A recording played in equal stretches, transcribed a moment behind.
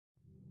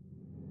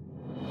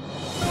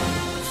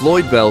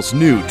Floyd Bell's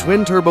new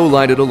twin-turbo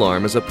lighted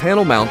alarm is a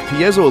panel-mount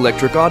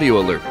piezoelectric audio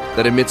alert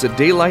that emits a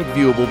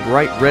daylight-viewable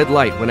bright red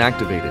light when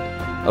activated.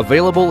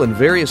 Available in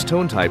various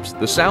tone types,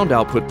 the sound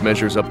output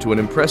measures up to an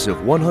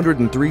impressive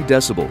 103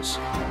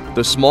 decibels.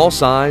 The small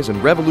size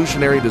and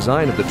revolutionary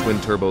design of the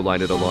twin-turbo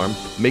lighted alarm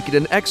make it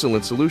an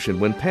excellent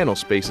solution when panel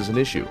space is an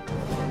issue.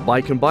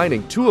 By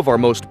combining two of our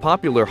most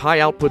popular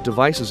high-output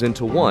devices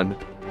into one,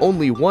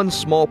 only one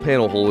small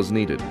panel hole is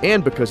needed.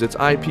 And because it's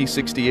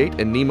IP68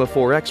 and NEMA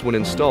 4X when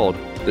installed,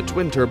 the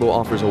twin-turbo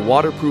offers a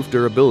waterproof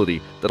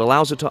durability that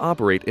allows it to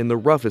operate in the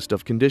roughest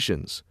of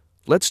conditions.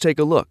 Let's take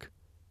a look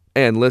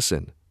and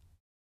listen.